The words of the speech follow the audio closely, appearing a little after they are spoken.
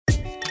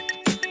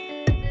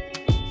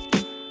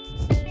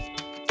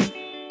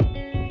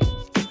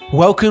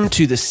Welcome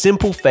to the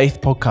Simple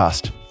Faith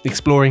Podcast,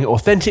 exploring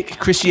authentic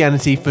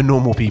Christianity for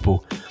normal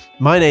people.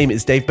 My name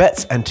is Dave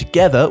Betts, and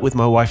together with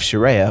my wife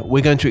Sharaya,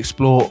 we're going to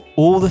explore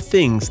all the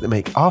things that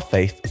make our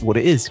faith what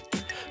it is.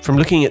 From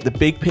looking at the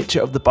big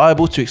picture of the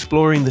Bible to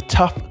exploring the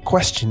tough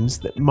questions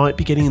that might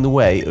be getting in the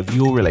way of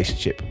your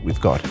relationship with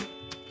God.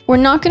 We're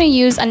not going to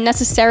use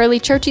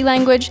unnecessarily churchy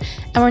language,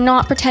 and we're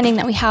not pretending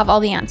that we have all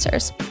the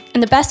answers.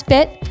 And the best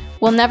bit,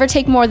 we'll never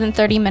take more than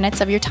 30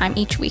 minutes of your time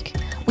each week.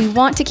 We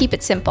want to keep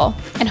it simple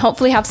and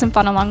hopefully have some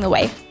fun along the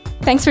way.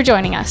 Thanks for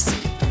joining us.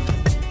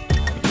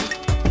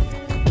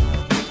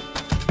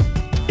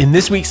 In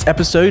this week's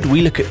episode,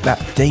 we look at that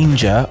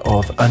danger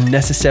of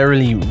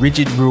unnecessarily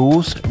rigid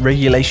rules,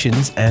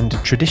 regulations, and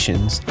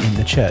traditions in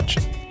the church.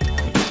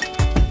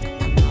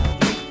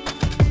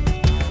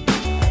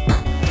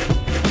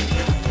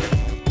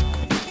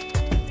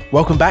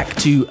 Welcome back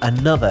to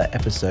another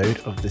episode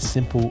of the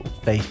Simple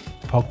Faith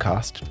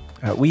Podcast.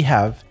 We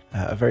have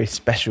a very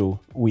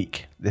special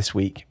week this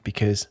week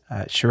because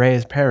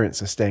Sharaya's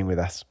parents are staying with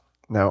us.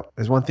 Now,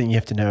 there's one thing you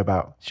have to know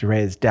about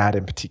Sharaya's dad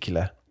in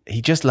particular.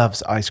 He just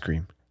loves ice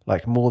cream,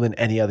 like more than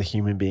any other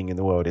human being in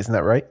the world. Isn't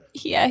that right?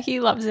 Yeah,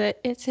 he loves it.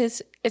 It's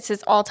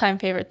his all-time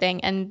favorite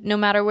thing. And no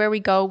matter where we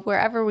go,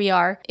 wherever we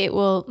are, it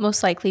will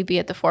most likely be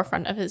at the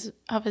forefront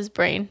of his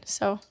brain.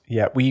 So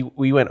yeah, we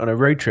went on a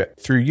road trip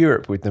through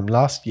Europe with them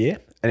last year,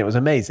 and it was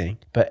amazing.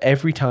 But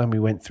every time we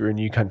went through a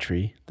new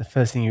country, the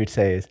first thing he would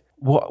say is,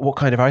 What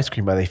kind of ice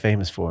cream are they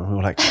famous for? And we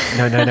were like,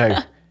 no.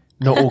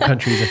 Not all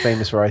countries are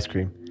famous for ice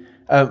cream.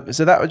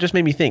 So that just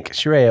made me think,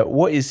 Sharaya,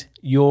 what is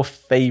your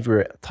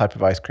favorite type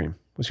of ice cream?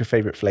 What's your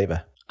favorite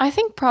flavor? I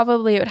think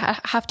probably it would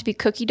have to be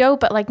cookie dough,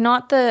 but like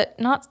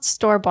not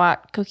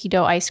store-bought cookie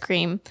dough ice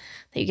cream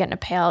that you get in a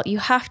pail. You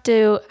have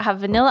to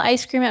have vanilla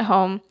ice cream at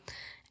home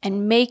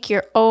and make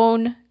your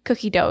own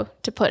cookie dough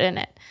to put in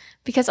it.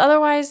 Because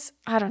otherwise,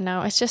 I don't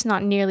know, it's just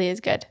not nearly as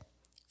good.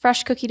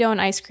 Fresh cookie dough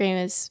and ice cream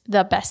is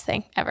the best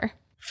thing ever.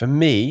 For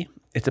me,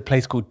 it's a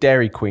place called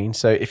Dairy Queen.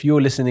 So if you're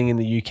listening in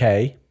the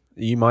UK,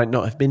 you might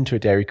not have been to a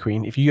Dairy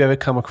Queen. If you ever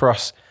come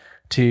across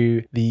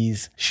to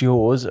these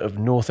shores of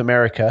North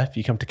America, if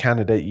you come to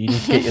Canada, you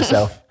need to get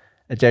yourself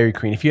a Dairy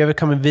Queen. If you ever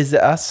come and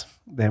visit us,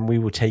 then we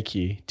will take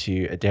you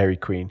to a Dairy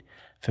Queen.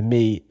 For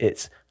me,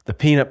 it's the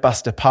Peanut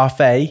Butter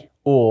Parfait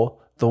or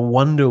the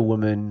Wonder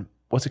Woman,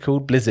 what's it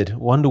called? Blizzard.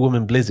 Wonder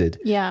Woman Blizzard.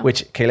 Yeah.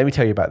 Which, okay, let me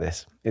tell you about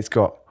this. It's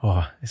got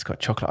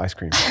chocolate ice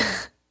cream.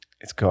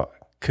 It's got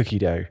cookie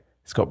dough.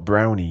 It's got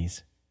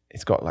brownies.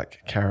 It's got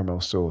like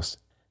caramel sauce.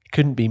 It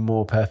couldn't be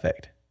more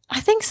perfect. I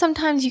think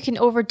sometimes you can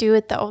overdo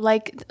it though.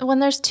 Like when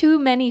there's too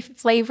many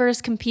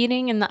flavors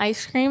competing in the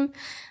ice cream,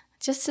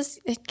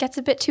 it gets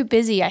a bit too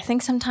busy. I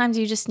think sometimes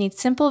you just need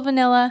simple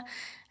vanilla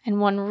and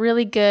one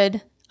really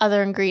good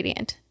other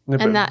ingredient. No,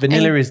 but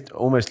vanilla is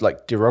almost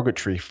like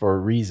derogatory for a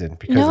reason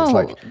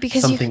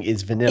because something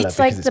is vanilla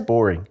because it's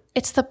boring.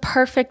 It's the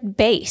perfect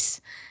base.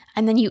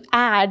 And then you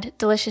add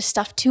delicious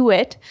stuff to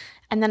it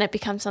and then it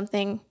becomes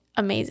something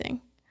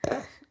amazing.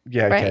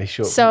 Yeah, okay, right?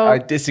 sure. So, I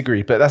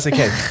disagree, but that's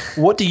okay.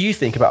 What do you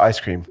think about ice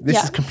cream?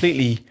 This is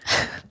completely,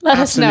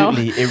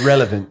 absolutely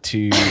irrelevant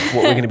to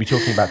what we're going to be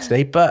talking about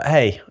today. But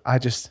hey, I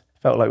just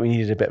felt like we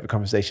needed a bit of a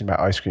conversation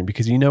about ice cream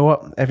because you know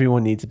what?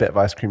 Everyone needs a bit of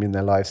ice cream in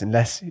their lives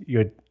unless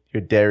you're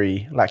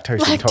dairy,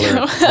 lactose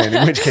intolerant,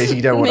 in which case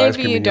you don't want ice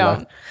cream in your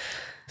life.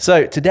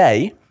 So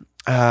today,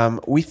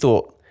 we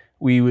thought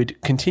we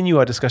would continue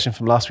our discussion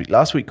from last week.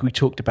 Last week, we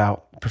talked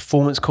about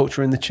performance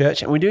culture in the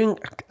church, and we're doing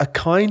a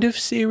kind of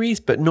series,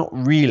 but not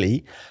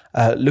really,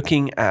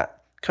 looking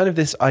at kind of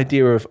this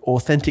idea of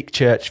authentic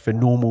church for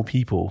normal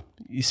people.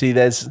 You see,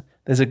 there's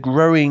a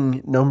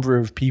growing number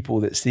of people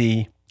that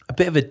see a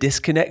bit of a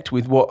disconnect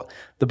with what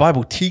the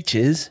Bible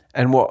teaches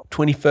and what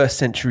 21st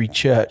century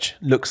church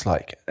looks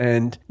like.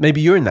 And maybe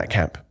you're in that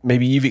camp.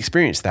 Maybe you've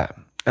experienced that.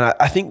 And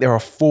I think there are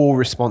 4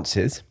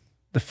 responses.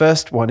 The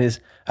first one is,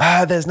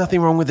 there's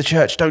nothing wrong with the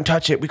church. Don't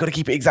touch it. We've got to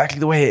keep it exactly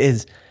the way it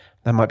is.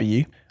 That might be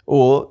you.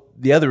 Or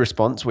the other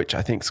response, which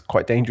I think is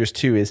quite dangerous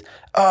too, is,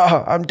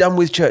 I'm done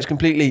with church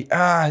completely.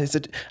 I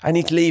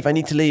need to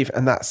leave.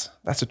 And that's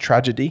a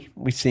tragedy.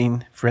 We've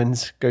seen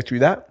friends go through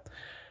that.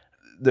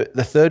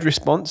 The third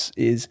response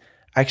is,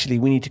 actually,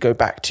 we need to go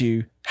back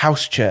to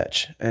house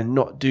church and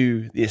not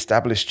do the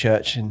established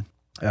church. And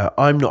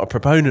I'm not a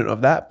proponent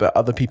of that, but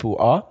other people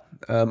are.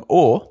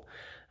 Or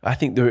I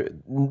think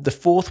the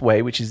fourth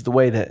way, which is the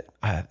way that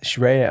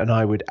Sharaya and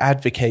I would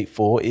advocate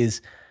for,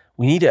 is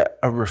we need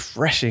a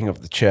refreshing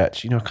of the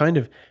church, kind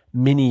of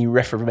mini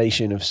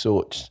reformation of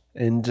sorts.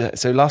 And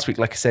so last week,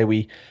 like I say,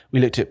 we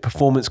looked at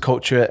performance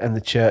culture and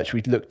the church.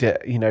 We looked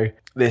at,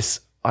 this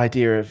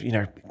idea of,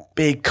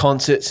 big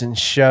concerts and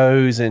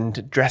shows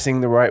and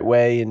dressing the right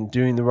way and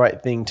doing the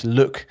right thing to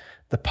look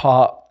the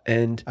part.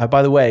 And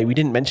by the way, we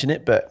didn't mention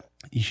it, but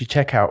you should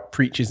check out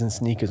Preachers and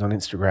Sneakers on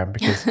Instagram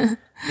because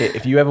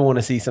if you ever want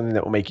to see something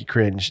that will make you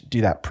cringe,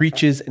 do that.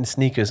 Preachers and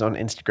Sneakers on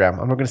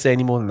Instagram. I'm not going to say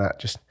any more than that.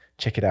 Just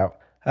check it out.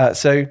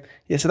 So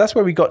that's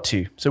where we got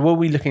to. So what are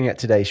we looking at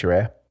today,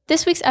 Sharaya?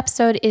 This week's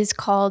episode is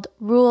called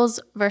Rules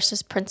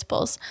versus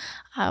Principles,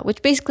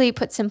 which basically,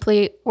 put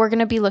simply, we're going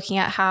to be looking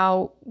at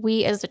how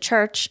we as the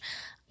church,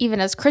 even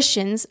as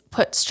Christians,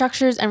 put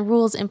structures and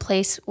rules in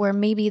place where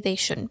maybe they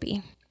shouldn't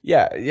be.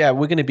 Yeah,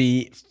 we're going to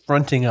be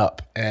fronting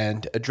up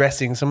and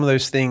addressing some of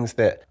those things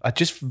that are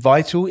just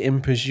vital in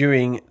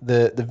pursuing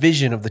the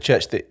vision of the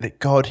church that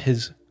God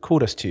has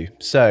called us to.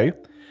 So,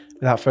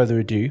 without further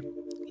ado,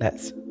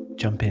 let's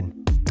jump in.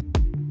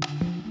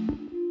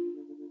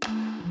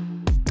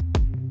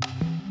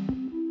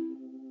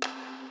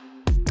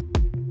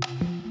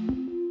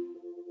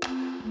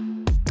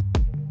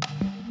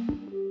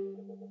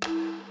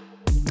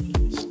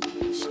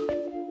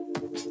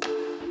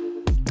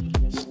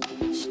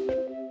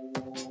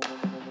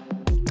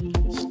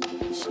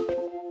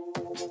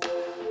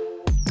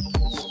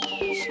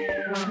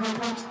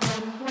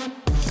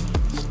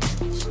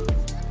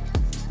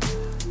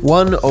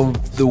 One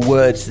of the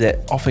words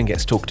that often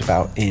gets talked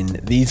about in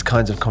these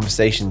kinds of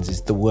conversations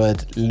is the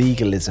word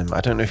legalism. I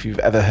don't know if you've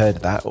ever heard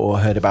that or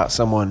heard about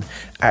someone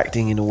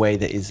acting in a way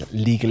that is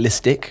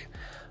legalistic.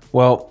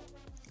 Well,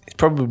 it's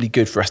probably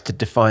good for us to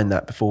define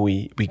that before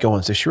we go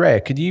on. So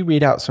Sharaya, could you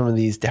read out some of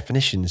these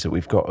definitions that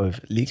we've got of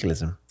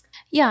legalism?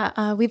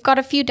 Yeah, we've got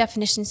a few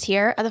definitions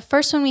here. The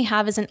first one we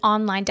have is an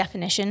online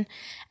definition,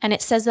 and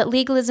it says that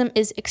legalism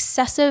is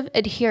excessive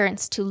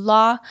adherence to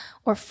law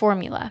or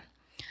formula.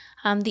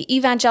 The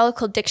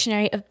Evangelical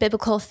Dictionary of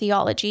Biblical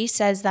Theology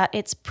says that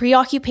it's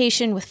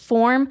preoccupation with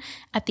form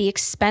at the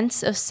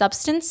expense of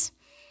substance.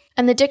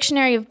 And the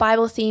Dictionary of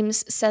Bible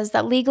Themes says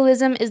that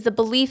legalism is the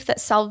belief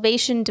that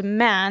salvation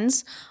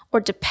demands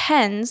or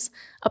depends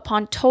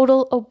upon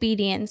total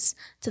obedience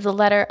to the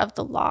letter of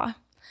the law.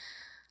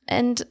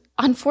 And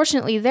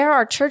unfortunately, there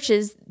are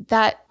churches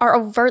that are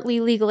overtly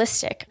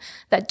legalistic,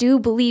 that do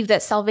believe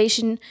that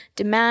salvation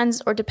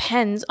demands or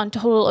depends on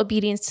total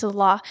obedience to the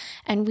law.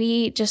 And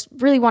we just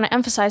really want to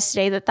emphasize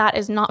today that that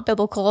is not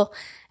biblical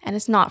and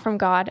it's not from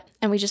God.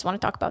 And we just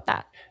want to talk about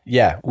that.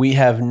 Yeah, we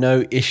have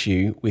no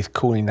issue with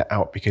calling that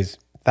out because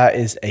that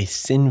is a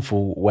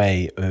sinful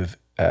way of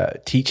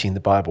teaching the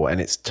Bible,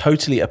 and it's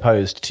totally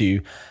opposed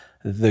to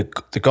the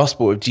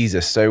gospel of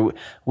Jesus. So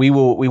we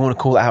want to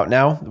call it out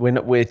now.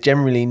 We're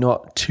generally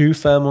not too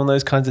firm on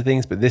those kinds of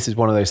things, but this is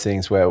one of those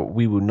things where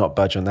we will not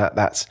budge on that.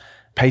 That's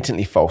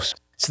patently false.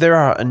 So there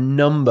are a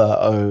number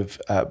of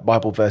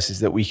Bible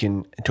verses that we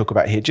can talk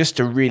about here just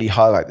to really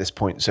highlight this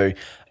point. So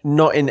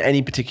not in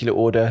any particular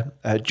order.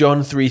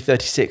 John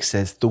 3:36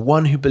 says, "The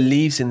one who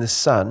believes in the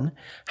Son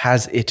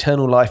has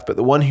eternal life, but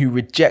the one who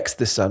rejects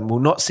the Son will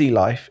not see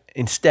life.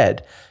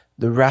 Instead,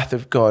 the wrath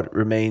of God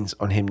remains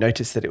on him."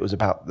 Notice that it was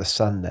about the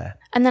Son there.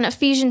 And then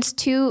Ephesians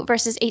 2,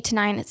 verses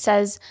 8-9, it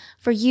says,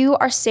 "For you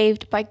are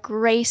saved by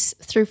grace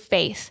through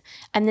faith,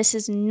 and this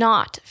is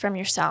not from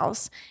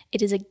yourselves.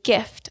 It is a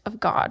gift of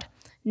God,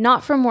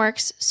 not from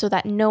works, so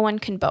that no one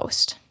can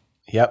boast."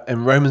 Yep,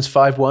 and Romans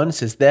 5:1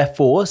 says,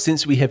 "Therefore,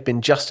 since we have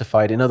been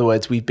justified," in other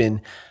words, we've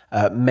been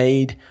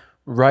made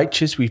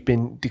righteous, we've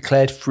been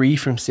declared free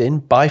from sin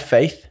by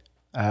faith,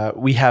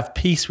 we have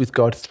peace with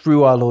God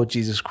through our Lord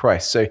Jesus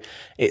Christ. So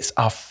it's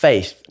our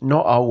faith,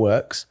 not our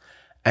works,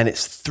 and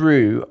it's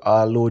through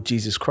our Lord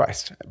Jesus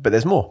Christ. But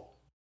there's more.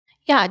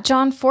 Yeah,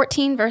 John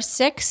 14, verse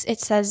 6, it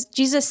says,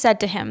 Jesus said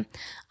to him,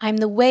 "I am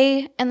the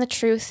way and the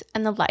truth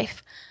and the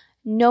life.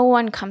 No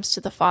one comes to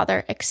the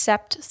Father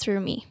except through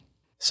me."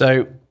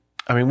 So,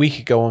 I mean, we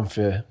could go on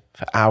for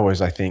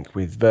hours, I think,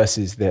 with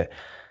verses that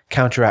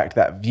counteract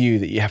that view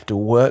that you have to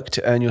work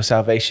to earn your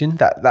salvation.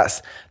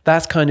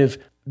 That's kind of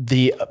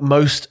the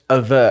most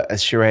overt,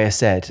 as Sharaya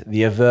said,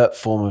 the overt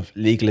form of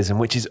legalism,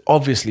 which is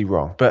obviously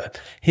wrong. But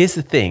here's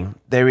the thing,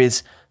 there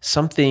is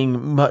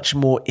something much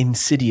more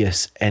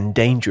insidious and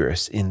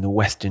dangerous in the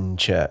Western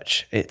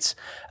church. It's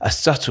a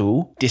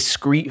subtle,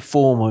 discreet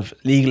form of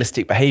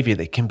legalistic behavior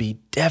that can be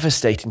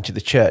devastating to the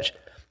church.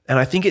 And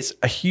I think it's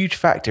a huge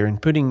factor in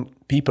putting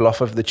people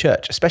off of the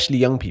church, especially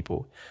young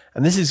people.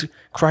 And this is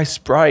Christ's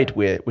bride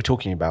we're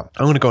talking about.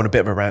 I'm going to go on a bit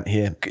of a rant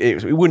here.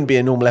 It wouldn't be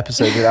a normal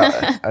episode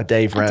without a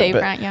Dave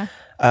rant. Yeah.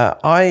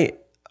 I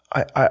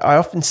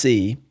often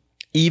see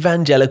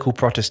evangelical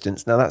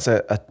Protestants. Now that's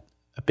a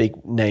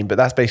big name, but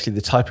that's basically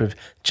the type of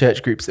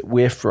church groups that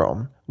we're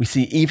from. We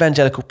see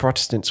evangelical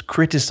Protestants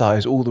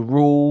criticize all the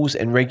rules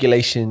and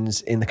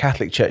regulations in the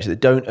Catholic Church that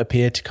don't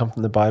appear to come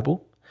from the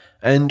Bible.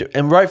 And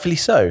rightfully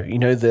so. You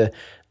know, the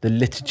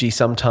liturgy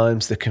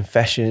sometimes, the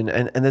confession,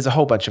 and there's a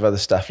whole bunch of other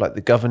stuff like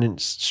the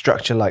governance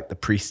structure, like the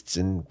priests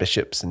and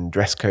bishops and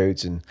dress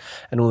codes and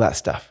all that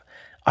stuff.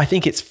 I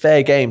think it's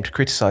fair game to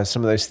criticize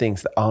some of those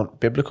things that aren't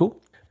biblical,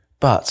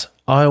 but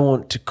I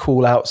want to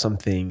call out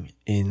something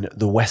in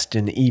the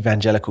Western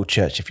evangelical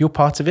church. If you're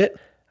part of it,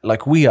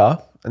 like we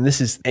are, and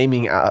this is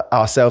aiming at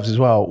ourselves as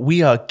well,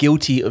 we are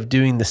guilty of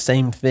doing the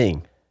same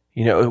thing.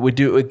 You know,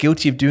 we're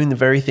guilty of doing the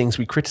very things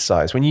we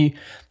criticize. When you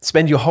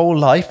spend your whole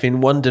life in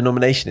one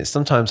denomination, it's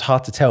sometimes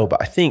hard to tell, but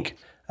I think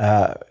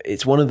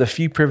it's one of the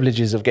few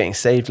privileges of getting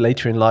saved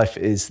later in life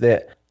is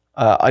that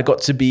I got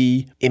to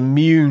be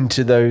immune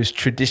to those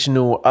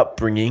traditional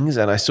upbringings,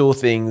 and I saw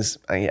things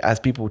as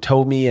people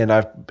told me, and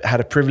I've had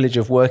a privilege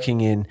of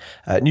working in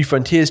New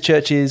Frontiers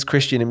churches,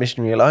 Christian and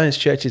Missionary Alliance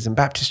churches, and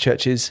Baptist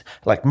churches,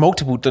 like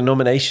multiple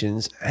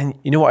denominations. And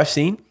you know what I've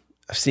seen?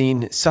 I've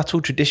seen subtle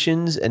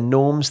traditions and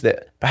norms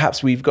that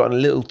perhaps we've gotten a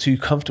little too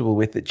comfortable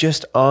with that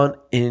just aren't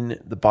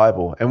in the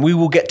Bible. And we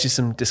will get to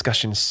some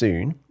discussions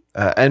soon,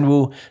 and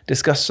we'll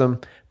discuss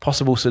some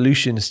possible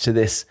solutions to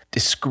this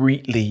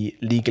discreetly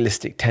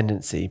legalistic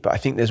tendency. But I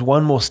think there's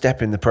one more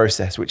step in the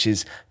process, which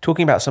is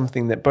talking about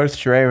something that both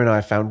Sharaya and I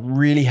have found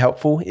really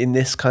helpful in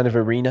this kind of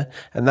arena,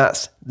 and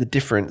that's the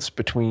difference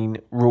between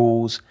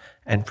rules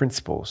and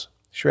principles.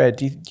 Sharaya,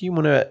 do you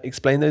want to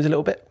explain those a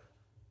little bit?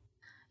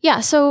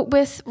 Yeah, so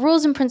with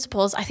rules and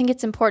principles, I think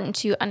it's important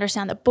to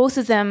understand that both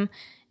of them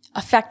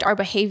affect our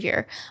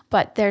behavior,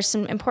 but there's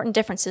some important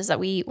differences that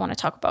we want to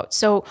talk about.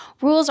 So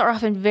rules are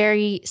often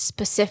very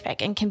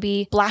specific and can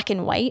be black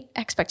and white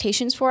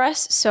expectations for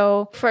us.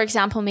 So for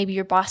example, maybe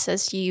your boss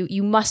says to you,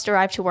 you must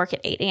arrive to work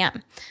at 8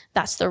 a.m.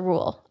 That's the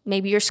rule.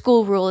 Maybe your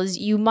school rule is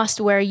you must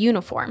wear a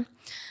uniform.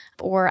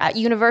 Or at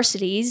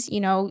universities,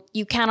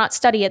 you cannot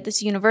study at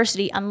this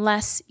university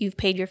unless you've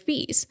paid your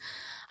fees.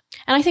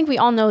 And I think we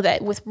all know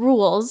that with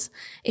rules,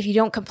 if you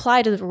don't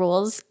comply to the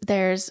rules,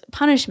 there's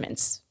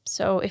punishments.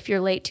 So if you're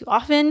late too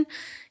often,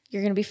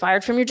 you're going to be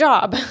fired from your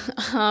job.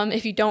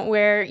 If you don't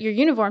wear your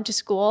uniform to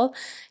school,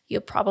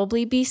 you'll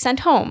probably be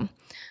sent home.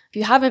 If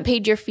you haven't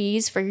paid your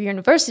fees for your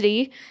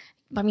university,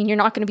 you're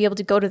not going to be able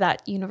to go to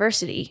that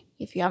university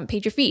if you haven't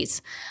paid your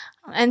fees.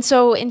 And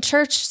so in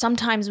church,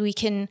 sometimes we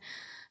can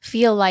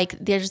feel like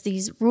there's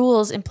these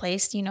rules in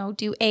place,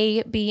 do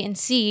A, B, and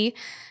C,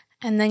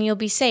 and then you'll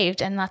be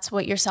saved. And that's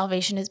what your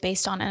salvation is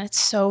based on. And it's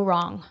so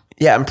wrong.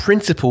 Yeah, and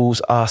principles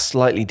are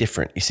slightly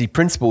different. You see,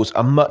 principles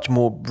are much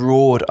more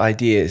broad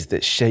ideas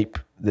that shape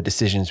the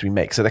decisions we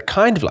make. So they're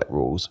kind of like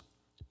rules,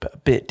 but a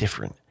bit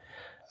different.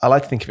 I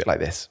like to think of it like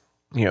this.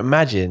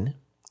 Imagine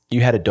you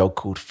had a dog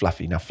called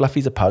Fluffy. Now,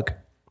 Fluffy's a pug,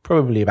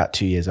 probably about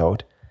 2 years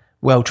old,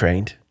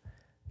 well-trained.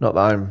 Not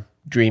that I'm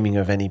dreaming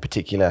of any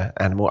particular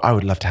animal. I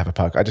would love to have a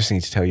pug. I just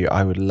need to tell you,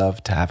 I would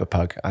love to have a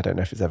pug. I don't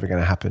know if it's ever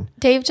going to happen.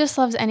 Dave just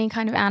loves any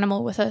kind of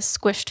animal with a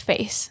squished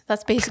face.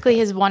 That's basically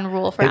his one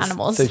rule for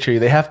animals. So true.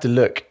 They have to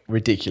look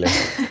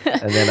ridiculous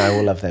and then I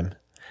will love them.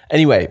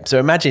 Anyway, so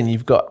imagine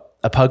you've got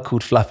a pug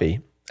called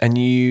Fluffy and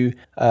you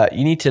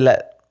need to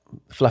let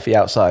Fluffy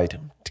outside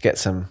to get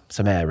some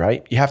air,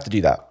 right? You have to do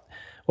that.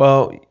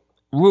 Well,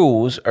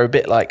 rules are a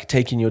bit like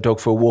taking your dog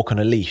for a walk on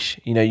a leash.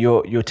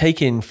 You're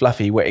taking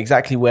Fluffy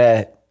exactly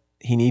where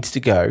he needs to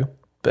go,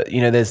 but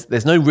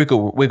there's no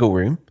wiggle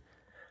room.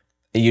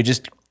 You're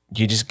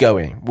just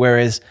going.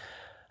 Whereas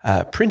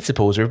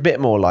principles are a bit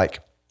more like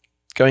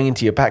going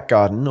into your back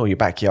garden or your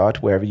backyard,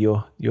 wherever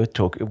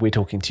we're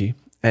talking to,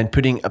 and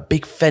putting a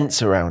big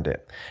fence around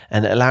it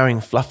and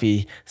allowing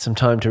Fluffy some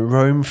time to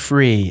roam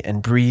free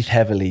and breathe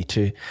heavily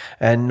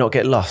and not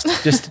get lost.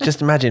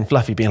 Just imagine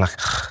Fluffy being like,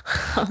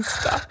 oh,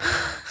 stop.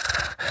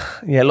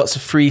 Yeah, lots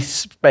of free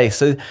space.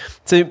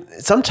 So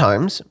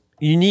sometimes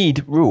you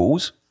need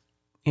rules.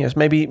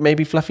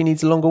 Maybe Fluffy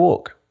needs a longer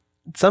walk.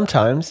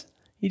 Sometimes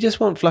you just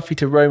want Fluffy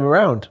to roam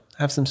around,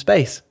 have some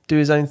space, do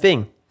his own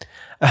thing.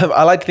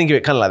 I like to think of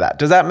it kind of like that.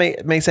 Does that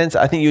make sense?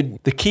 I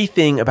think the key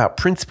thing about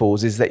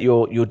principles is that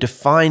you're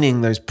defining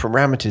those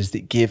parameters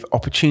that give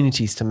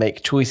opportunities to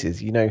make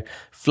choices.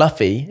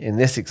 Fluffy, in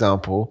this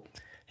example,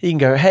 he can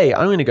go, hey,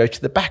 I'm going to go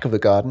to the back of the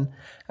garden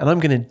and I'm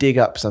going to dig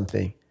up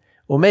something.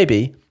 Or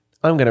maybe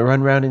I'm going to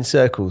run around in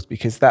circles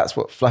because that's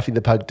what Fluffy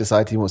the pug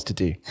decides he wants to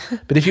do.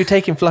 But if you're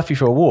taking Fluffy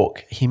for a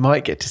walk, he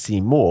might get to see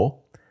more,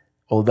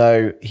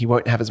 although he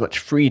won't have as much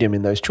freedom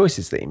in those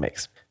choices that he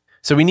makes.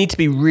 So we need to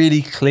be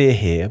really clear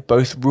here.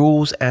 Both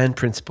rules and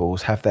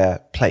principles have their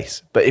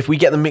place. But if we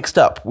get them mixed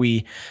up,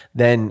 we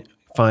then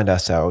find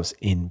ourselves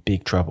in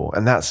big trouble.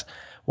 And that's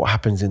what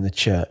happens in the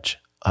church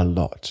a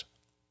lot.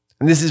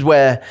 And this is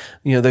where,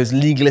 those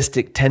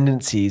legalistic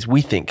tendencies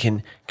we think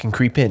can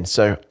creep in.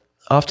 So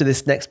after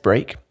this next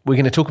break, we're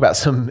going to talk about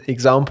some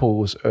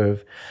examples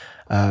of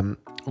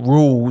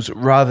rules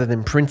rather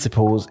than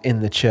principles in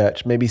the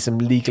church, maybe some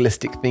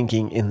legalistic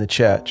thinking in the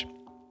church.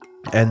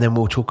 And then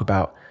we'll talk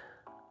about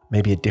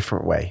maybe a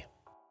different way.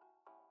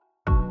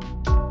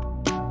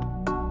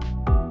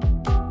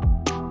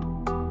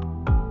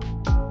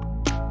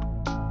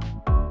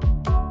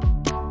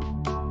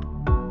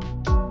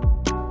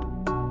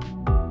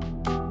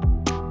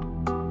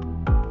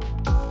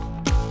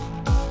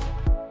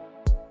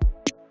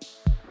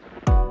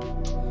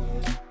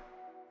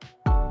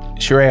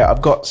 Sharaya,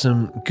 I've got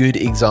some good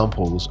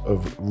examples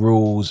of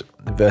rules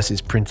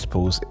versus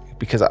principles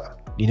because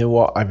you know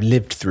what? I've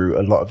lived through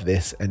a lot of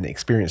this and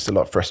experienced a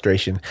lot of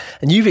frustration.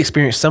 And you've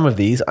experienced some of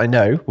these, I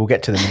know. We'll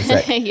get to them in a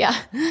sec. Yeah.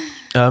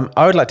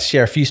 I would like to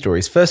share a few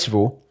stories. First of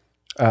all,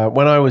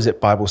 when I was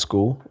at Bible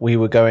school, we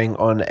were going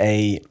on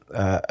a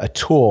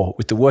tour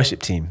with the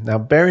worship team. Now,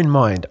 bear in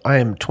mind, I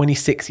am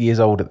 26 years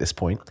old at this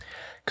point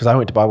because I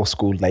went to Bible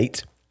school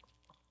late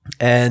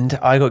and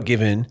I got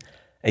given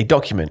a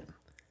document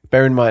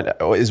bear in mind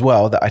as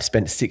well that I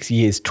spent 6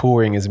 years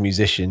touring as a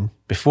musician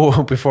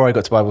before I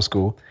got to Bible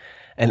school.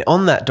 And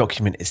on that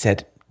document, it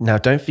said, now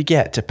don't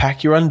forget to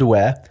pack your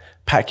underwear,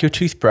 pack your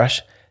toothbrush,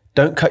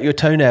 don't cut your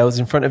toenails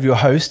in front of your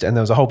host. And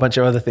there was a whole bunch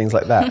of other things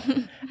like that.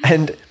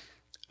 And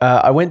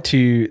I went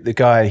to the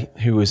guy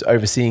who was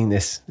overseeing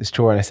this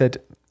tour and I said,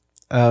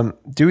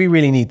 do we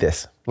really need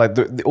this? Like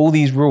all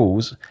these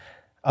rules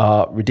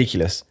are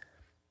ridiculous.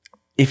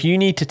 If you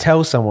need to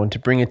tell someone to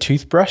bring a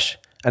toothbrush,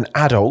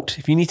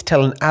 if you need to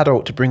tell an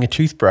adult to bring a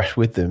toothbrush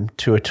with them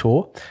to a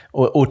tour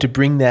or to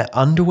bring their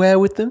underwear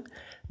with them,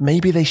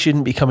 maybe they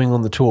shouldn't be coming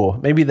on the tour.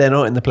 Maybe they're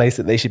not in the place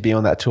that they should be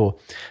on that tour.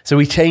 So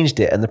we changed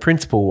it. And the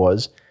principle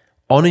was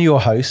honor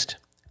your host,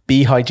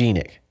 be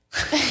hygienic,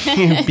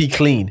 be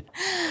clean.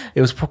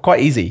 It was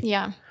quite easy.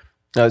 Yeah.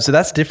 So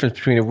that's the difference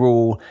between a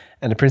rule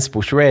and a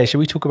principle. Sharaya, should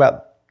we talk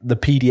about the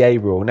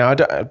PDA rule? Now,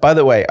 by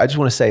the way, I just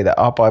want to say that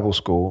our Bible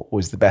school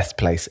was the best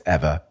place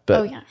ever.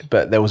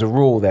 But there was a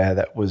rule there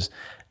that was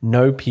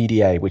no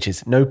PDA, which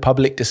is no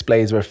public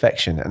displays of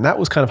affection. And that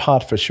was kind of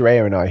hard for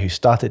Sharaya and I, who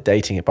started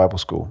dating at Bible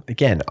school.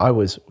 Again, I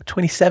was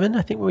 27,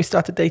 I think, when we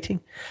started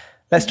dating.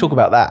 Let's talk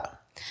about that.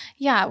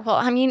 Yeah, well,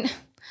 I mean,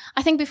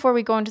 I think before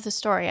we go into the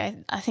story,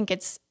 I think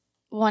it's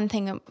one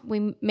thing that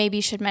we maybe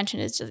should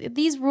mention is just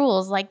these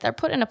rules, like they're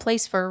put in a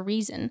place for a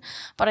reason.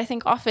 But I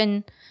think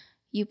often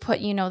you put,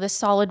 this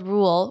solid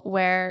rule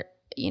where,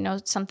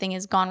 something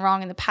has gone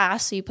wrong in the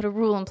past. So you put a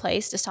rule in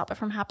place to stop it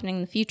from happening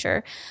in the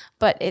future.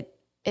 But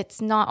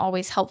it's not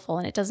always helpful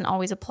and it doesn't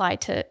always apply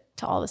to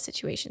all the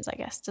situations, I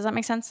guess. Does that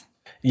make sense?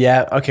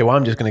 Yeah. Okay. Well,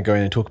 I'm just going to go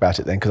in and talk about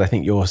it then because I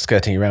think you're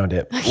skirting around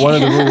it. Okay. One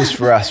of the rules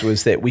for us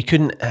was that we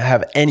couldn't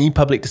have any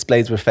public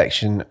displays of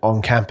affection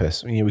on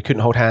campus. We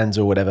couldn't hold hands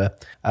or whatever.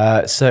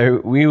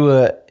 So we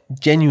were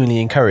genuinely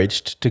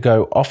encouraged to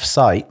go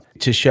off-site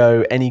to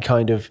show any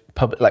kind of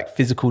public, like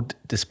physical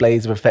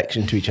displays of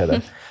affection to each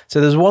other. So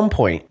there's one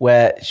point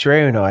where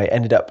Sharaya and I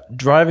ended up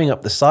driving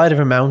up the side of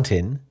a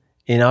mountain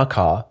in our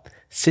car,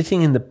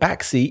 sitting in the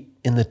back seat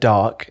in the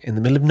dark, in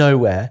the middle of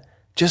nowhere,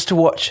 just to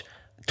watch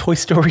Toy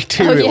Story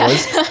 2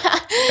 was,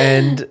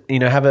 and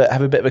have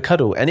a bit of a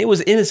cuddle. And it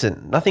was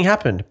innocent. Nothing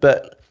happened.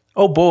 But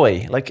oh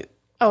boy, it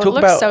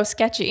looks so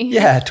sketchy.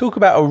 Yeah, talk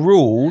about a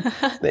rule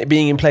that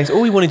being in place.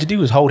 All we wanted to do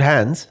was hold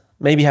hands,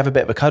 maybe have a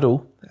bit of a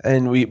cuddle.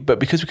 But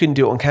because we couldn't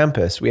do it on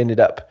campus, we ended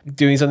up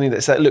doing something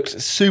that looked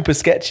super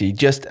sketchy,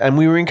 and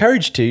we were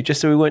encouraged to,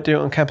 just so we weren't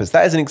doing it on campus.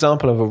 That is an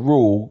example of a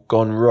rule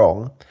gone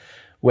wrong,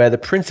 where the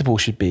principle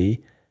should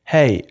be,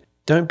 hey,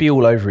 don't be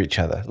all over each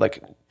other.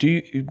 Like,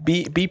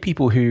 be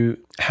people who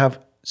have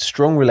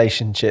strong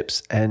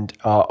relationships and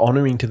are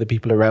honoring to the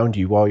people around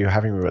you while you're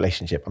having a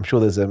relationship. I'm sure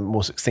there's a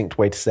more succinct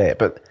way to say it,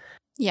 but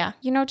yeah,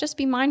 just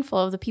be mindful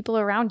of the people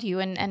around you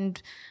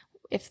and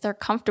if they're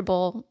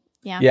comfortable.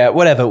 Yeah,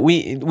 whatever.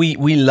 We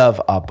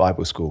love our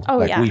Bible school.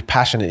 Oh, yeah. We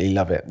passionately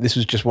love it. This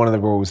was just one of the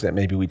rules that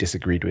maybe we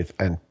disagreed with,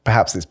 and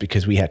perhaps it's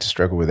because we had to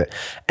struggle with it.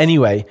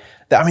 Anyway,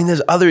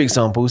 there's other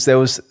examples.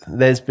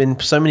 There's been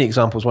so many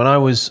examples. When I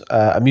was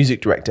a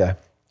music director,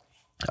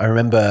 I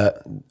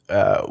remember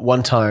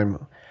one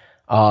time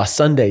our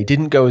Sunday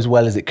didn't go as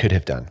well as it could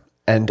have done.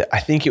 And I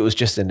think it was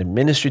just an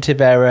administrative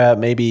error.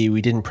 Maybe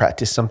we didn't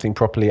practice something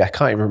properly. I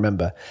can't even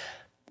remember.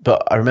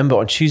 But I remember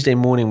on Tuesday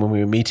morning when we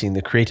were meeting,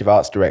 the creative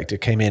arts director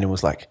came in and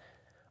was like,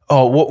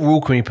 oh, what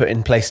rule can we put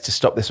in place to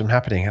stop this from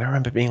happening? And I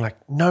remember being like,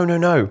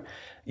 no.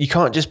 You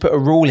can't just put a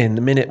rule in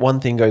the minute one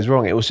thing goes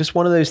wrong. It was just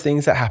one of those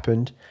things that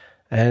happened.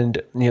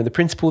 And, the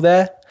principle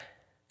there,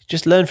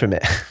 just learn from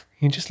it.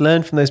 You just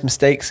learn from those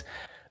mistakes.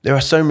 There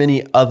are so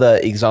many other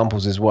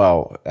examples as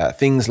well.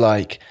 Things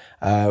like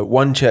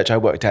one church I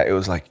worked at, it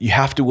was like, you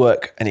have to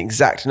work an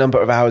exact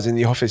number of hours in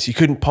the office. You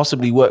couldn't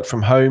possibly work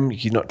from home.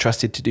 You're not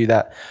trusted to do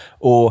that.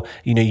 Or,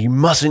 you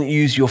mustn't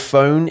use your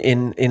phone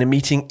in a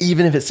meeting,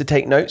 even if it's to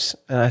take notes.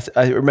 And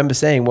I remember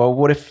saying, well,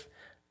 what if,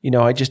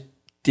 I just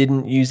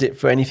didn't use it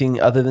for anything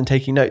other than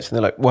taking notes? And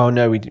they're like, well,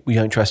 no, we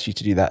don't trust you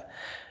to do that.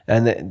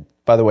 And then,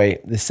 by the way,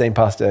 this same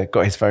pastor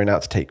got his phone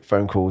out to take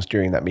phone calls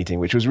during that meeting,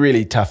 which was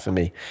really tough for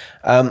me.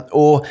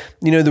 Or,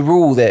 the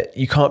rule that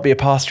you can't be a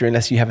pastor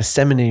unless you have a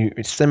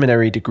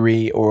seminary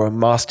degree or a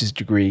master's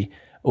degree,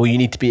 or you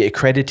need to be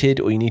accredited,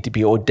 or you need to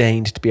be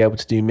ordained to be able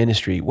to do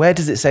ministry. Where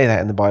does it say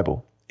that in the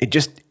Bible? It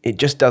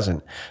just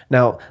doesn't.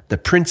 Now, the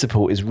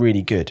principle is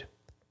really good.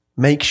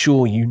 Make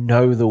sure you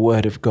know the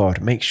word of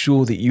God. Make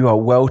sure that you are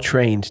well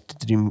trained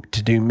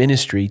to do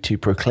ministry, to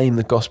proclaim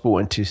the gospel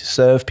and to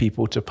serve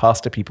people, to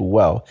pastor people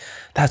well.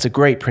 That's a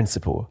great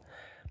principle.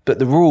 But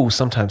the rules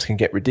sometimes can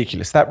get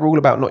ridiculous. That rule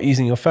about not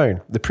using your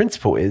phone, the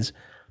principle is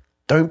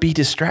don't be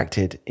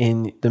distracted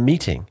in the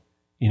meeting.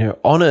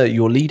 Honor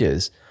your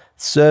leaders,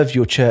 serve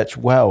your church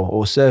well,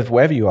 or serve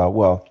wherever you are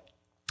well.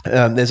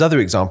 There's other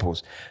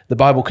examples. The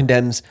Bible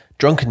condemns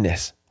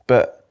drunkenness,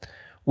 but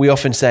we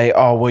often say,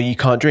 oh, well, you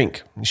can't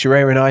drink.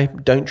 Sharaya and I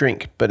don't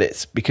drink, but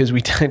it's because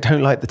we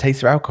don't like the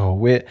taste of alcohol.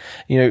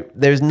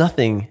 There's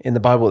nothing in the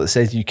Bible that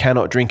says you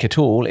cannot drink at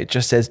all. It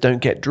just says don't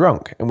get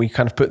drunk. And we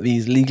kind of put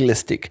these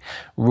legalistic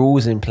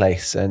rules in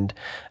place. And,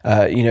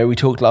 we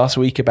talked last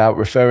week about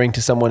referring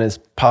to someone as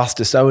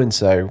Pastor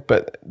so-and-so,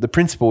 but the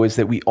principle is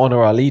that we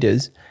honor our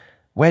leaders.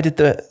 Where did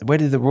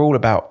the rule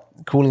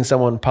about calling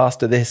someone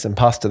pastor this and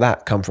pastor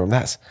that come from?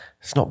 It's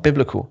not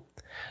biblical.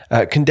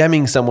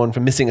 Condemning someone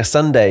for missing a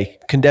Sunday,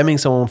 condemning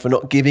someone for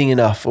not giving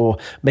enough, or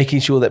making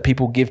sure that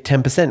people give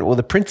 10%. Well,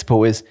 the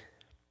principle is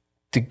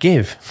to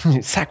give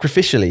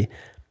sacrificially.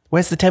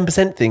 Where's the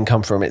 10% thing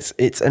come from?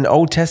 It's an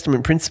Old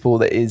Testament principle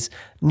that is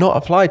not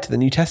applied to the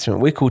New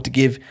Testament. We're called to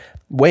give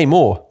way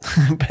more,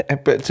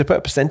 but to put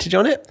a percentage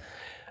on it?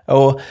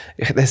 Or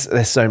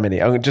there's so many.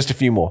 Just a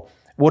few more.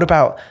 What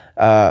about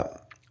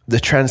the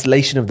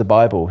translation of the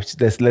Bible?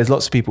 There's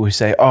lots of people who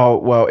say, oh,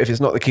 well, if it's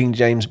not the King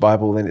James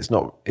Bible, then it's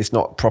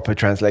not proper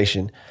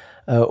translation.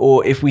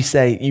 Or if we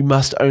say you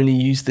must only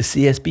use the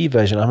CSB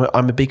version,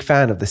 I'm a big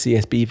fan of the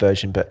CSB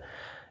version, but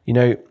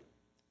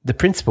the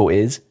principle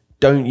is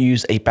don't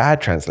use a bad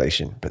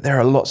translation, but there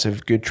are lots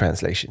of good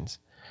translations.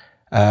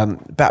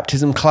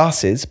 Baptism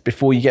classes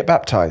before you get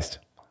baptized.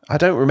 I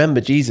don't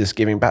remember Jesus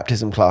giving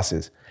baptism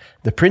classes.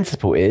 The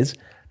principle is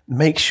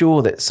make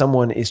sure that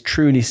someone is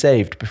truly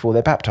saved before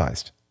they're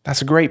baptized.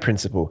 That's a great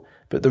principle.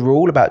 But the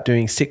rule about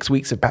doing 6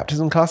 weeks of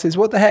baptism classes,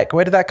 what the heck?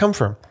 Where did that come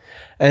from?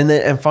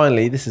 And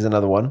finally, this is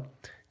another one,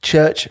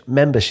 church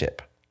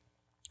membership.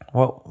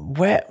 Well,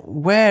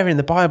 where in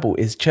the Bible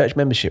is church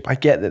membership? I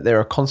get that there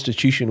are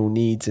constitutional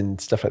needs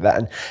and stuff like that.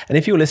 And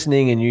if you're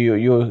listening and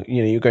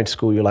you're going to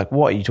school, you're like,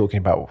 what are you talking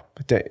about?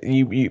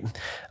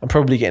 I'm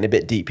probably getting a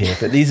bit deep here,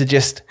 but these are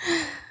just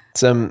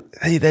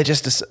they're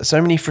just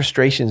so many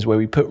frustrations where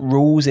we put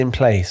rules in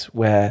place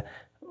where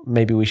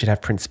maybe we should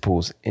have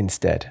principles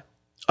instead.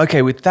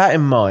 Okay, with that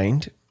in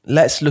mind,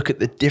 let's look at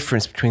the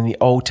difference between the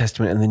Old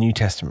Testament and the New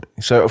Testament.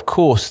 So, of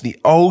course, the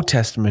Old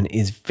Testament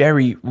is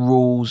very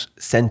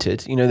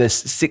rules-centered. There's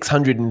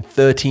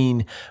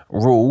 613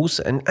 rules,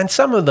 and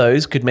some of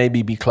those could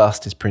maybe be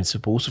classed as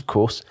principles, of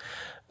course.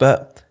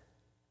 But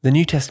the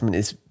New Testament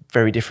is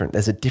very different.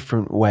 There's a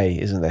different way,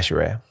 isn't there,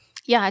 Sharaya?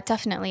 Yeah,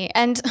 definitely.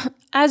 And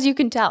as you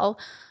can tell,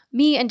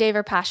 me and Dave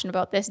are passionate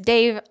about this.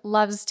 Dave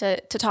loves to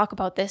talk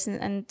about this,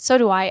 and so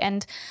do I.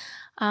 And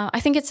I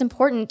think it's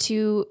important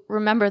to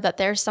remember that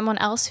there's someone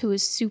else who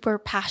is super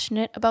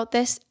passionate about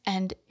this,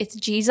 and it's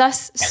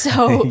Jesus.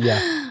 So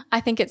yeah.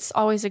 I think it's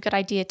always a good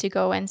idea to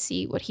go and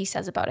see what he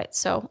says about it.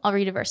 So I'll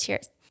read a verse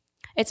here.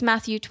 It's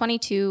Matthew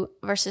 22,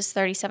 verses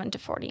 37 to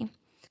 40.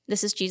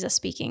 This is Jesus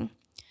speaking.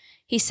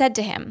 He said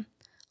to him,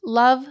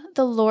 "Love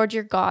the Lord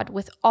your God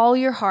with all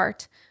your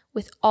heart,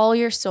 with all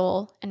your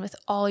soul, and with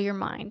all your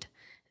mind.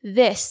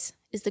 This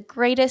is the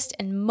greatest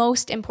and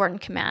most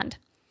important command.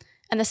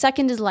 And the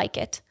second is like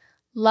it.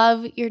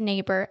 Love your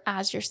neighbor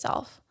as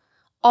yourself.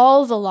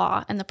 All the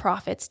law and the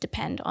prophets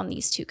depend on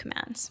these two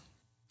commands."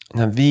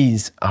 Now,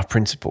 these are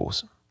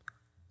principles.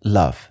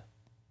 Love.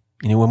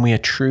 When we are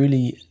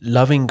truly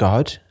loving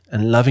God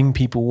and loving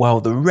people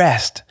well, the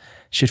rest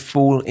should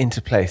fall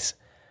into place.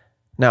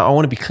 Now, I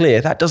want to be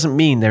clear, that doesn't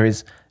mean there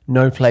is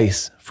no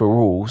place for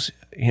rules.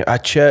 A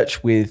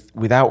church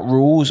without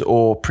rules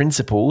or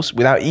principles,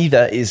 without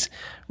either, is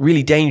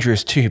really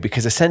dangerous too,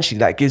 because essentially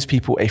that gives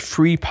people a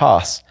free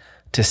pass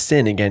to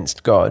sin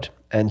against God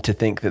and to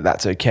think that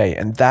that's okay.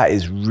 And that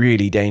is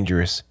really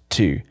dangerous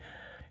too.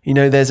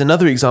 There's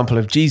another example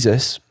of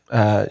Jesus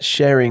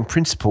sharing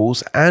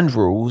principles and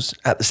rules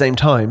at the same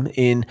time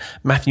in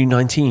Matthew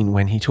 19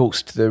 when he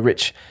talks to the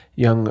rich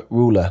young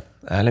ruler.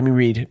 Let me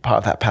read part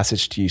of that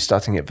passage to you,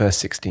 starting at verse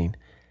 16.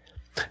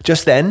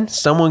 Just then,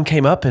 someone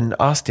came up and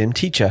asked him,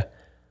 "Teacher,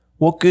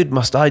 what good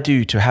must I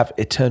do to have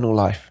eternal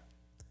life?"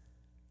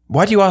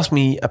 "Why do you ask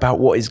me about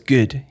what is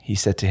good?" he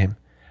said to him.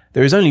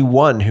 "There is only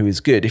one who is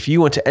good. If you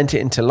want to enter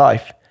into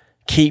life,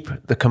 keep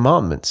the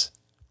commandments."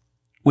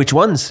 "Which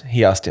ones?"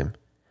 he asked him.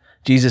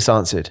 Jesus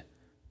answered,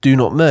 "Do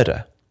not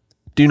murder.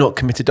 Do not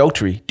commit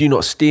adultery. Do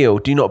not steal.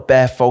 Do not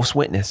bear false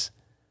witness."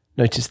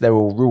 Notice they're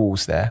all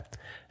rules there.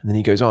 And then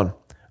he goes on.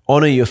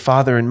 "Honor your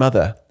father and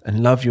mother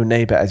and love your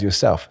neighbor as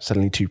yourself."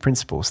 Suddenly two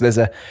principles. There's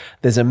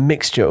a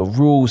mixture of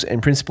rules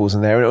and principles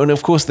in there. And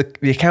of course,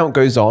 the account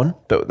goes on,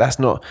 but that's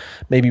not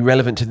maybe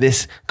relevant to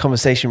this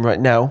conversation right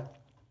now.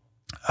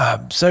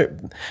 So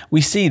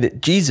we see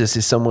that Jesus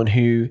is someone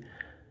who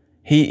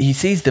he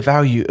sees the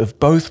value of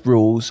both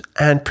rules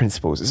and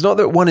principles. It's not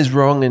that one is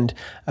wrong and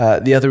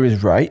the other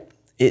is right.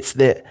 It's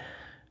that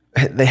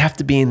they have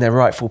to be in their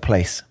rightful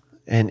place.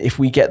 And if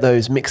we get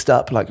those mixed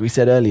up, like we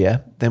said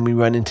earlier, then we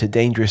run into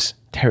dangerous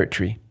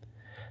territory.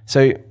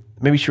 So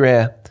maybe,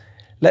 Sharaya,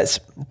 let's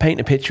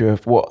paint a picture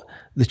of what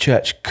the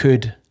church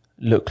could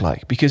look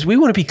like. Because we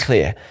want to be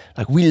clear,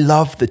 like we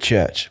love the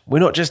church. We're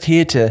not just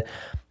here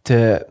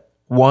to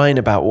whine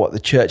about what the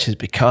church has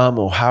become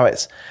or how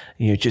it's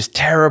just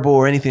terrible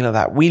or anything like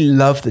that. We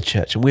love the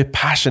church and we're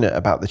passionate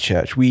about the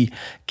church. We've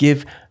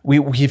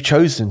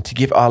chosen to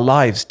give our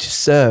lives to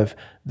serve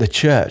the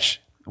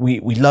church. We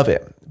love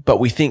it, but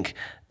we think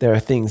there are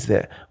things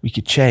that we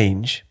could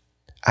change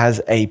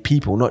as a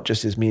people, not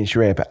just as me and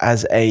Sharaya, but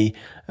as a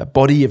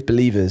body of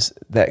believers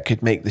that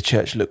could make the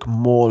church look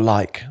more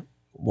like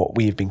what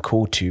we have been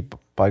called to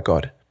by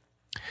God.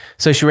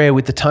 So Sharaya,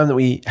 with the time that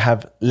we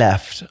have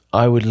left,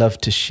 I would love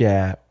to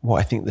share what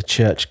I think the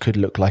church could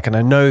look like. And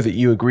I know that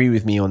you agree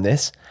with me on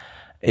this.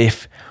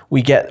 If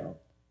we get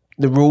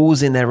the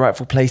rules in their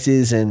rightful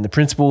places and the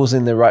principles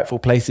in their rightful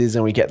places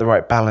and we get the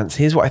right balance,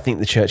 here's what I think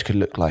the church could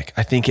look like.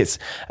 I think it's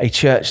a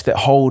church that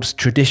holds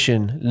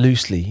tradition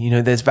loosely. You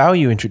know, there's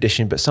value in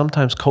tradition, but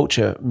sometimes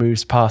culture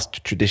moves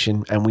past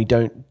tradition and we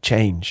don't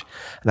change.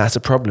 And that's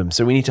a problem.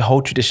 So we need to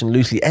hold tradition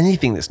loosely.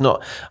 Anything that's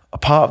not a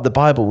part of the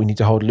Bible, we need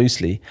to hold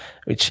loosely,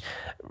 which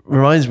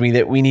reminds me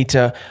that we need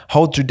to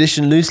hold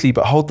tradition loosely,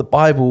 but hold the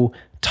Bible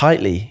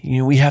tightly. You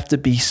know, we have to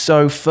be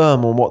so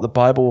firm on what the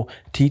Bible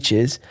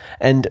teaches,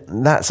 and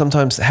that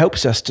sometimes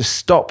helps us to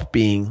stop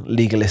being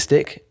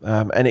legalistic,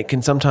 and it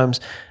can sometimes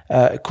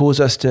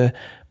cause us to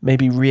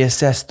maybe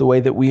reassess the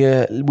way that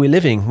we're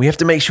living. We have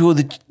to make sure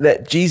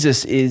that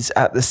Jesus is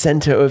at the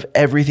center of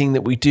everything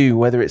that we do,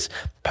 whether it's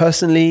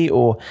personally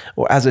or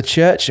as a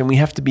church, and we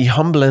have to be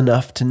humble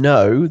enough to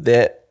know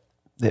that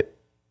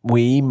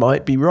we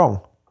might be wrong.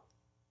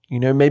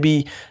 You know,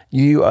 maybe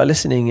you are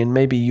listening and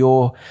maybe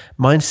your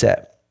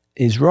mindset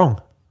is wrong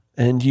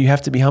and you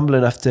have to be humble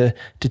enough to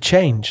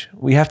change.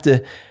 We have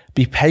to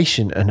be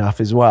patient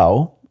enough as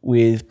well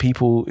with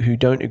people who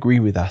don't agree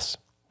with us.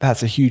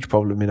 That's a huge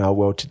problem in our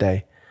world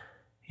today.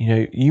 You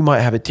know, you might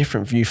have a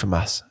different view from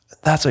us.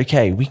 That's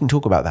okay. We can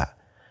talk about that.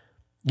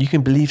 You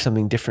can believe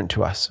something different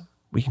to us.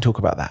 We can talk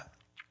about that.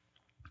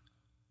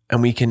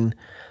 And we can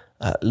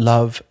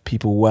love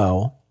people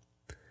well.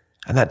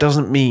 And that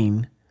doesn't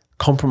mean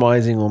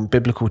compromising on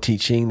biblical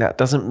teaching. That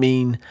doesn't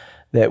mean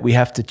that we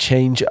have to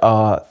change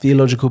our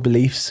theological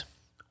beliefs.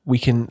 We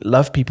can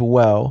love people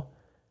well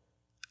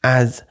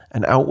as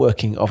an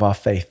outworking of our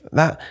faith.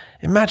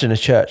 Imagine a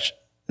church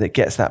that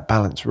gets that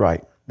balance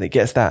right, that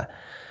gets that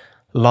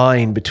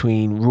line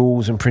between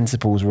rules and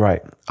principles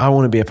right. I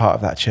want to be a part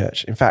of that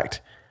church. In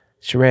fact,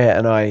 Sharaya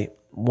and I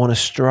want to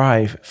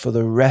strive for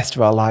the rest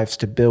of our lives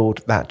to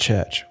build that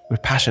church. We're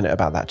passionate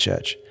about that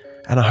church.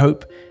 And I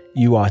hope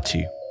you are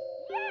too.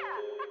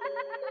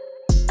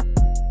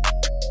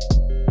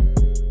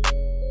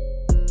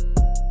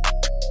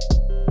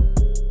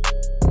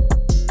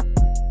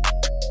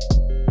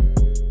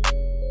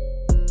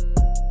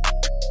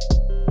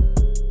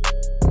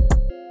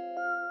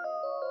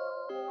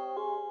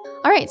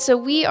 All right, so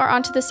we are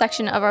onto the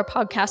section of our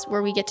podcast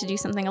where we get to do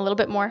something a little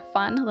bit more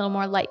fun, a little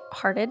more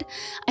lighthearted.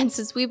 And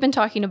since we've been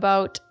talking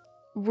about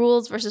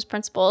rules versus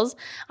principles,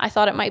 I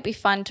thought it might be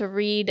fun to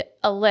read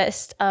a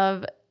list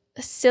of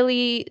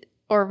silly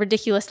or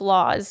ridiculous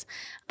laws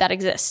that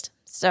exist.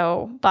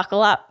 So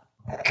buckle up,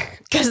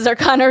 because they're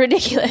kind of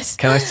ridiculous.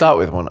 Can I start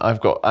with one?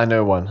 I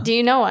know one. Do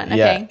you know one?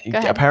 Yeah. Okay, go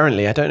ahead.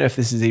 Apparently, I don't know if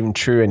this is even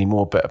true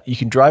anymore, but you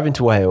can drive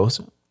into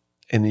Wales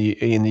in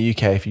the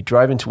UK if you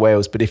drive into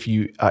Wales, but if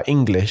you are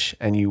English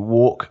and you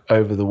walk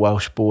over the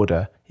Welsh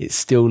border, it's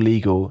still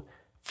legal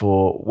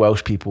for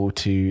Welsh people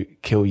to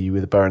kill you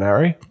with a bow and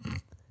arrow.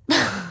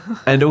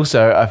 And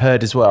also, I've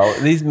heard as well,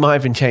 these might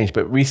have been changed,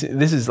 but this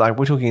is like,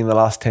 we're talking in the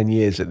last 10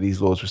 years that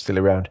these laws were still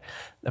around.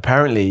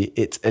 Apparently,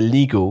 it's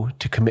illegal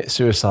to commit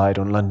suicide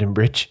on London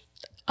Bridge.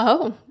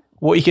 Oh.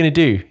 What are you going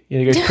to do?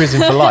 You're going to go to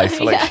prison for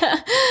life?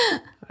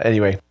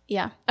 Anyway.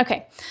 Yeah.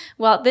 Okay.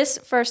 Well, this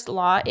first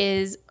law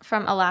is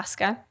from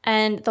Alaska,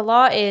 and the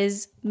law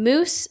is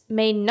moose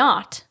may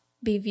not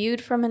be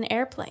viewed from an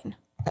airplane.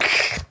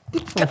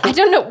 I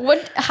don't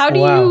know. How do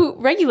you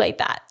regulate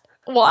that?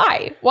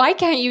 Why? Why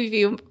can't you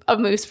view a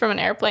moose from an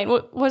airplane?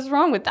 What's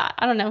wrong with that?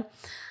 I don't know.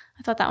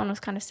 I thought that one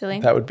was kind of silly.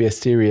 That would be a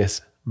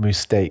serious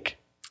mistake.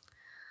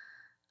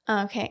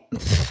 Okay.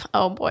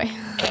 Oh boy.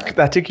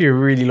 That took you a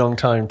really long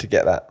time to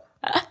get that.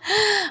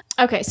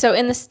 Okay, so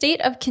in the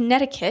state of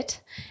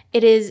Connecticut,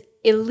 it is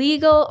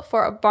illegal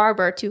for a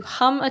barber to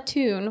hum a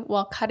tune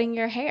while cutting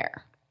your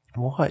hair.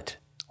 What?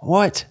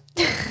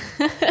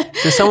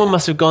 So someone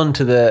must have gone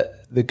to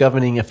the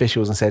governing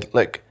officials and said,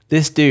 look,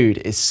 this dude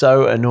is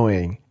so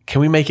annoying. Can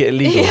we make it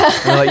illegal? Yeah.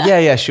 And they're like,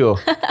 yeah, sure.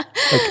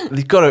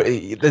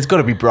 Like, there's got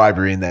to be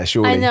bribery in there,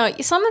 surely. I know.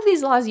 Some of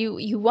these laws,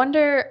 you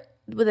wonder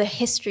with a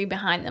history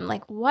behind them,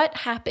 like what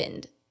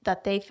happened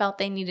that they felt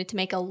they needed to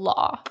make a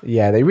law.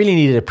 Yeah, they really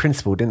needed a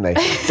principle, didn't they?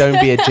 Don't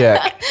be a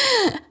jerk.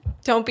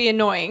 Don't be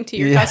annoying to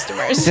your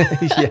customers.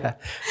 Yeah.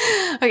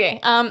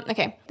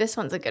 Okay. This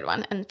one's a good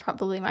one and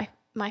probably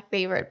my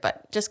favorite,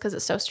 but just because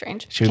it's so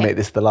strange. Should we make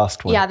this the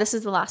last one? Yeah, this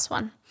is the last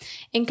one.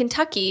 In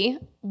Kentucky,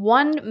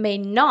 one may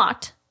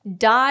not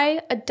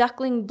dye a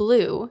duckling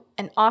blue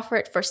and offer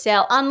it for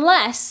sale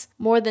unless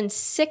more than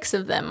 6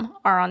 of them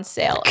are on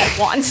sale at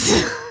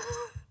once.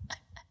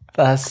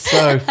 That's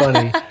so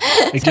funny.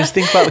 Just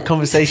think about the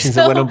conversations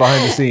that went on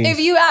behind the scenes. If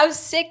you have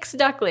 6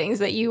 ducklings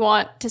that you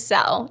want to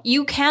sell,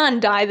 you can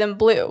dye them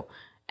blue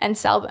and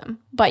sell them,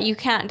 but you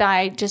can't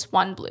dye just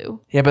one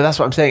blue. Yeah, but that's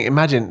what I'm saying.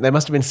 Imagine there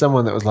must have been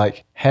someone that was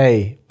like,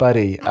 hey,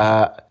 buddy,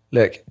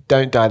 look,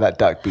 don't dye that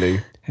duck blue.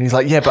 And he's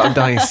like, yeah, but I'm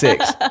dying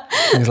 6.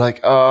 And he's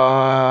like,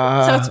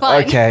 oh, so it's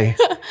fine.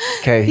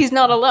 Okay. He's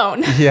not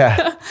alone.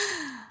 Yeah.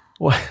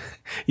 What?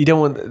 You don't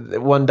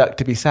want one duck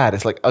to be sad.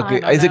 It's like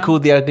ugly. Is it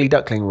called the ugly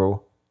duckling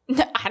rule?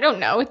 I don't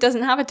know. It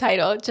doesn't have a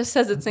title. It just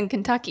says it's in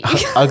Kentucky.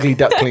 Ugly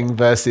duckling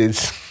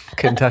versus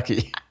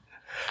Kentucky.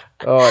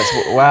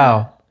 Oh,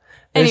 wow.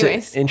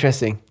 Anyways.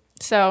 Interesting.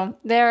 So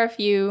there are a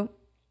few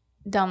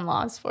dumb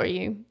laws for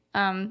you.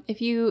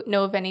 If you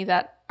know of any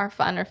that are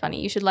fun or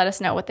funny, you should let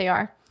us know what they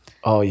are.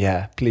 Oh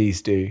yeah,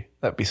 please do.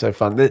 That'd be so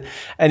fun.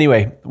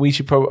 Anyway, we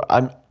should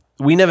probably...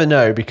 we never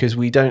know because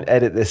we don't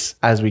edit this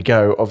as we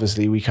go.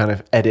 Obviously, we kind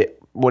of edit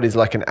what is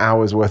like an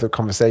hour's worth of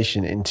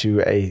conversation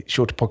into a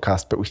shorter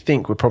podcast, but we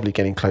think we're probably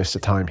getting close to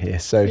time here.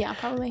 So yeah,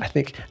 probably. I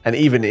think, and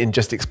even in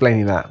just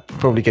explaining that,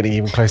 probably getting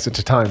even closer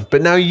to time.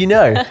 But now you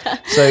know.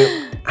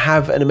 So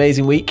have an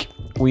amazing week.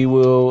 We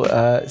will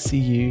see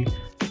you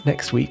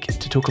next week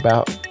to talk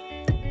about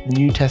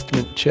New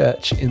Testament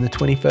church in the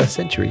 21st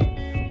century.